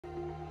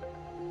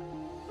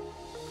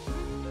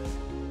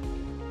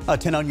A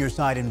 10 on Your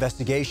Side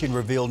investigation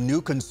revealed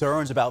new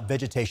concerns about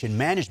vegetation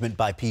management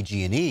by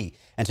PG&E.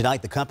 And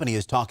tonight, the company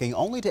is talking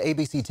only to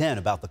ABC 10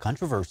 about the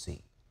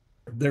controversy.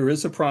 There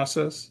is a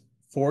process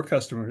for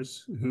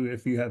customers who,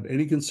 if you have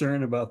any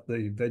concern about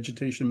the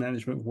vegetation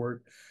management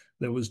work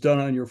that was done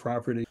on your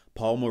property.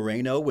 Paul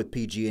Moreno with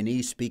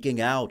PG&E speaking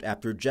out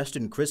after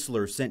Justin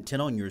Chrysler sent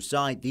 10 on Your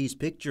Side these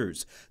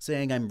pictures,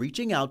 saying, "I'm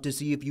reaching out to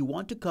see if you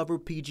want to cover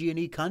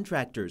PG&E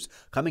contractors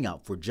coming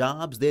out for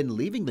jobs, then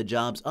leaving the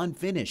jobs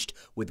unfinished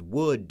with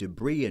wood,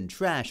 debris, and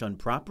trash on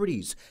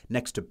properties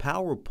next to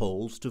power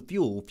poles to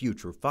fuel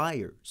future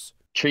fires."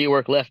 Tree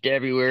work left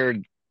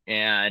everywhere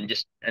and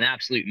just an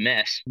absolute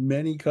mess.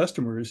 Many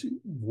customers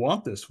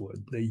want this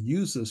wood. They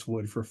use this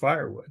wood for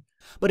firewood.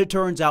 But it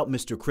turns out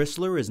Mr.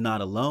 Chrysler is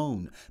not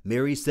alone.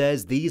 Mary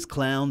says these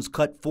clowns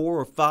cut 4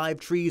 or 5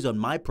 trees on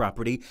my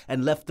property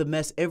and left the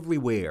mess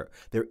everywhere.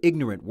 Their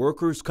ignorant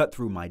workers cut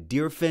through my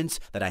deer fence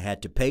that I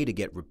had to pay to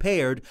get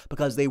repaired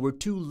because they were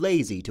too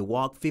lazy to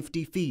walk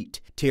 50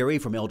 feet. Terry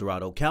from El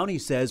Dorado County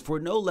says for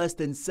no less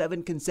than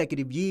 7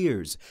 consecutive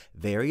years,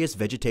 various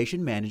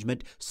vegetation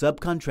management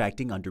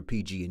subcontracting under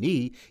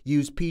PG&E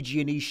used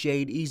PG&E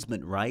shade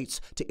easement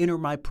rights to enter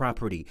my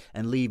property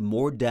and leave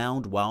more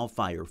downed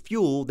wildfire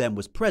fuel than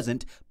was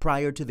present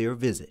prior to their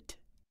visit.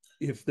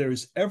 If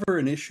there's ever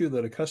an issue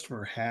that a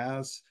customer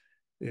has,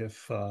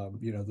 if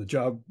the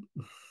job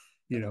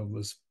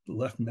was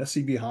left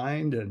messy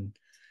behind and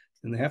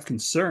they have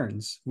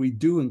concerns, we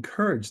do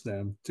encourage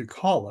them to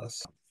call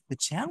us. The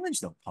challenge,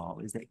 though, Paul,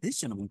 is that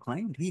this gentleman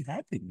claimed he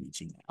had been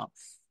reaching out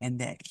and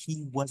that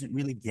he wasn't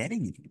really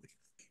getting anywhere.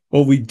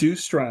 Well, we do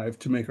strive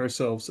to make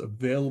ourselves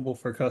available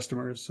for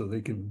customers so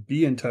they can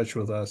be in touch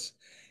with us.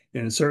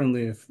 And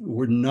certainly if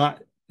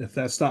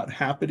that's not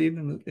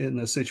happening in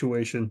a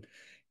situation,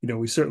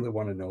 we certainly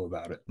want to know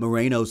about it.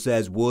 Moreno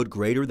says wood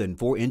greater than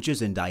 4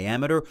 inches in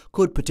diameter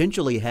could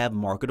potentially have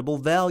marketable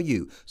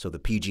value, so the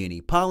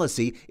PG&E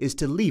policy is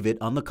to leave it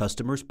on the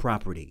customer's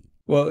property.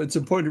 Well, it's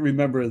important to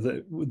remember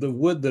that the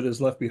wood that is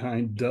left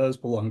behind does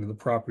belong to the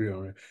property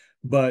owner,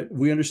 but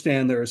we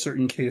understand there are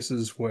certain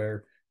cases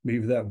where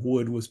maybe that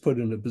wood was put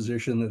in a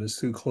position that is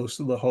too close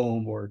to the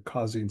home or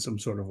causing some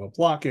sort of a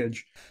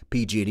blockage.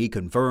 PG&E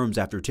confirms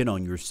after 10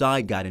 on Your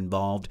Side got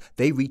involved,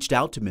 they reached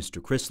out to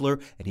Mr. Chrysler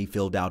and he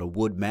filled out a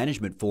wood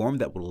management form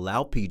that will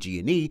allow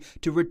PG&E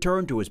to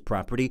return to his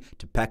property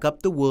to pack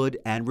up the wood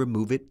and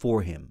remove it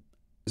for him.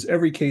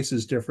 Every case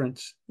is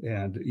different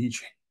and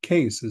each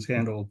case is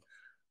handled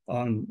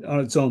on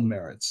its own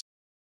merits.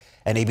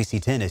 And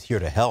ABC 10 is here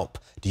to help.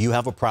 Do you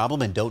have a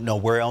problem and don't know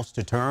where else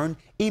to turn?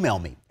 Email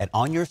me at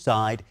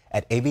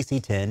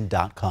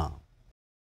onyourside@abc10.com.